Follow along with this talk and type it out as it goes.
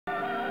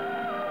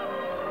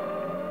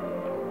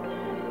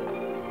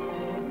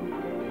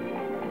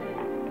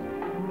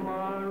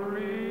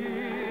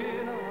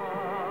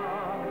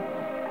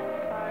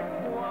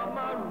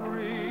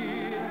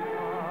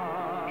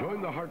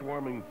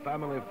heartwarming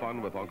family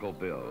fun with Uncle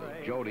Bill,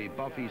 Jody,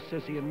 Buffy,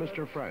 Sissy, and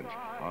Mr. French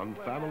on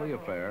Family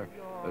Affair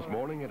this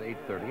morning at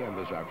 8:30 and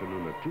this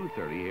afternoon at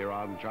 2:30 here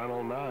on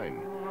Channel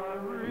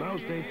 9. Now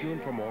stay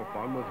tuned for more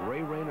fun with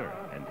Rayner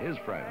and his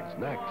friends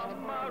next.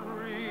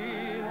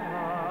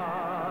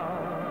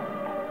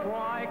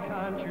 Why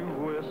can't you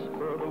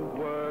whisper the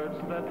words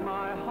that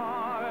my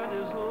heart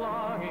is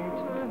longing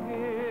to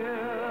hear?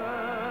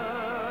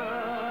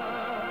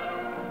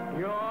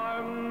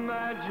 Your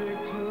magic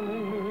to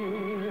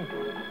me,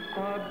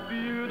 a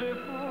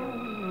beautiful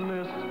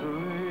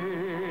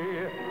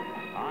mystery.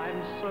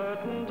 I'm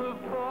certain to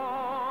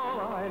fall,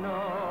 I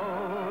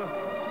know,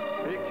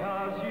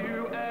 because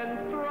you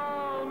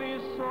enthrall me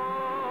so.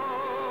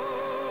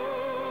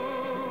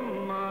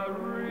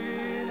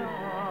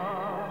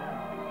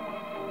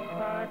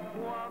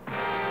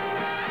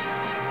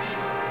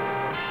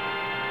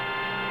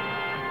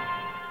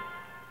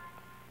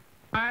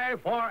 Eye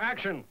for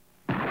action.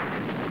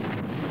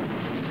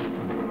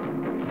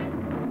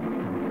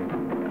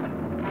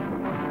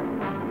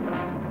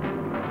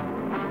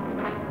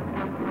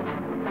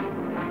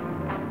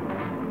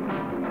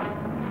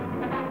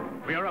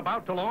 We are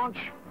about to launch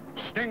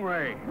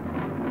Stingray.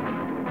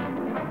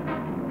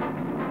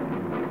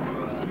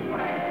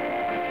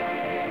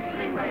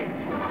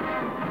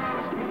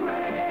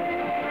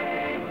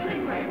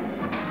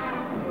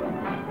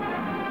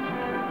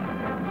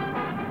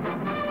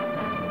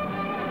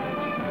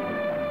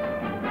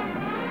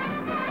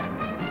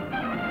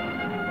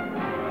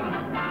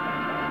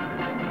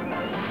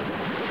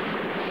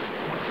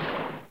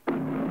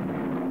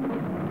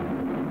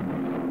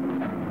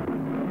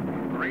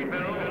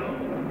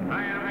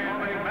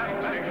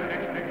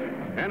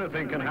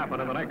 Anything can happen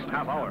in the next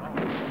half hour.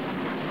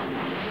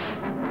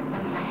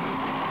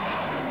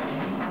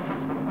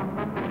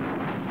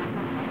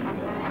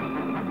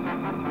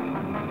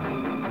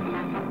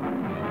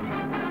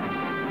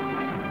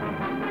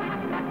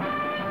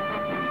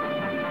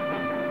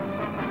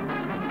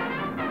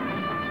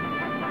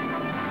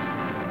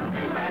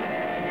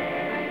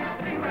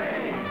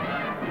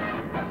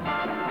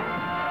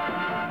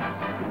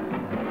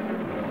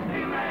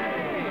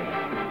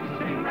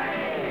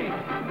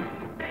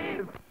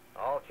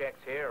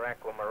 Here,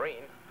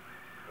 Aquamarine.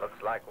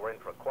 Looks like we're in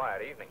for a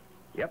quiet evening.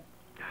 Yep.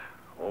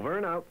 Over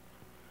and out.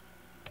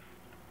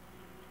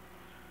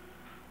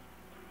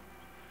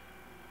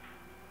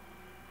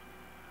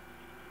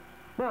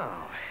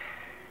 Now,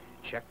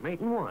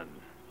 checkmate in one.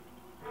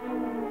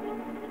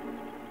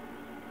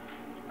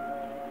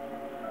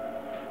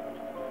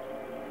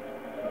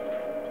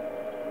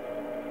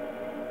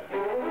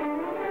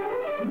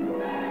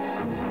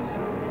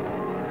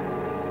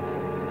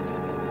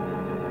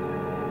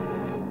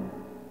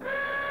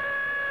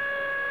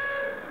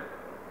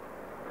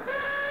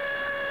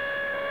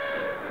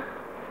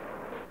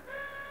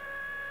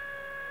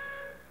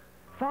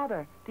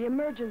 Father, the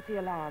emergency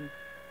alarm.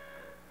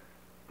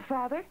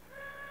 Father?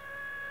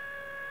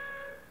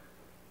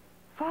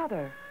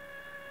 Father,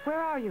 where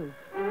are you?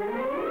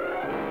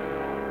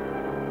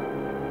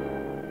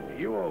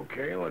 You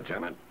okay,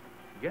 Lieutenant?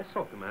 Yes,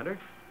 so, Commander.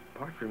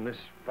 Apart from this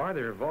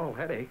farther of all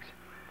headaches,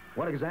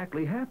 what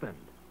exactly happened?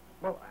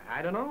 Well,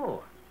 I don't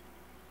know.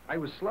 I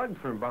was slugged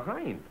from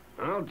behind.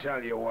 I'll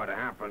tell you what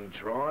happened,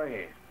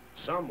 Troy.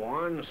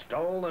 Someone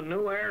stole the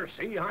new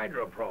air-sea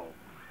hydroprobe.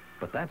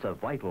 But that's a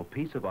vital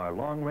piece of our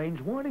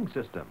long-range warning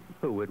system.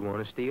 Who would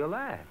want to steal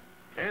that?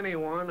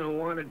 Anyone who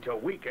wanted to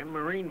weaken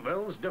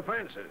Marineville's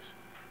defenses.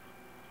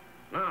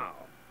 Now,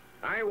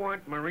 I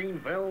want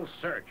Marineville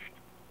searched.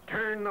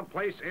 Turn the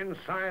place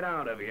inside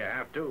out if you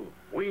have to.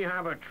 We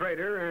have a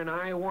traitor, and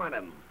I want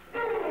him.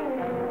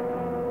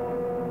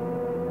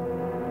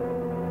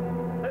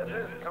 This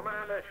is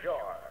Commander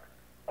Shore.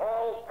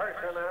 All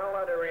personnel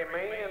are to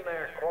remain in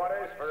their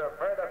quarters for a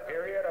further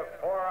period of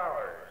 4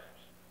 hours.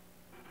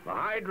 The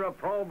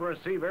hydroprobe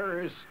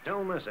receiver is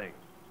still missing.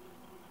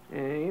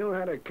 You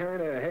had a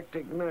kind of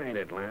hectic night,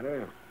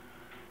 Atlanta.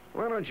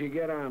 Why don't you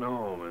get on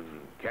home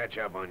and catch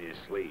up on your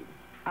sleep?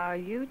 Are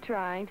you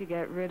trying to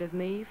get rid of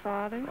me,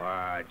 Father?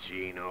 Ah,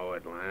 gee, no,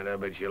 Atlanta,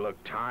 but you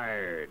look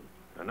tired.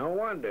 And no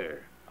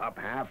wonder. Up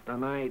half the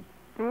night.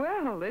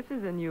 Well, this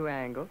is a new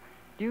angle.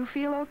 Do you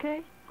feel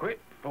okay? Quit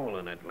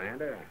fooling,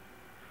 Atlanta.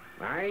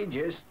 I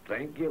just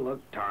think you look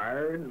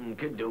tired and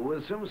could do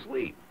with some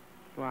sleep.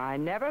 Well, I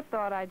never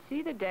thought I'd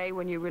see the day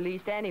when you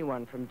released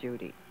anyone from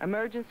duty,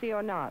 emergency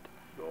or not.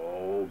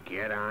 Oh,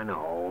 get on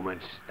home and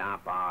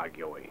stop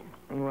arguing.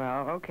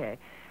 Well, okay.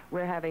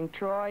 We're having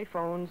Troy,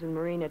 Phones, and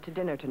Marina to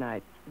dinner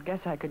tonight. Guess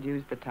I could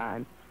use the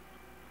time.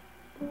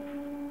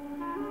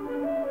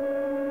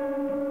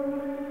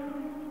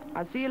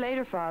 I'll see you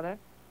later, Father.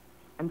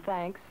 And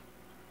thanks.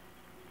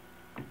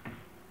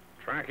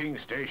 Tracking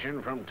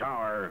station from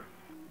Tower.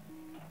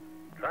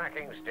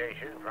 Tracking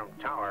station from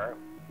Tower.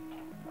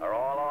 Are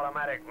all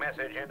automatic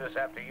message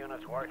interceptor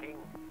units working?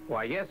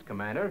 Why, yes,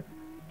 Commander.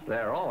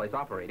 They're always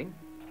operating.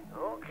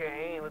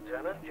 Okay,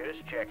 Lieutenant,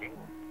 just checking.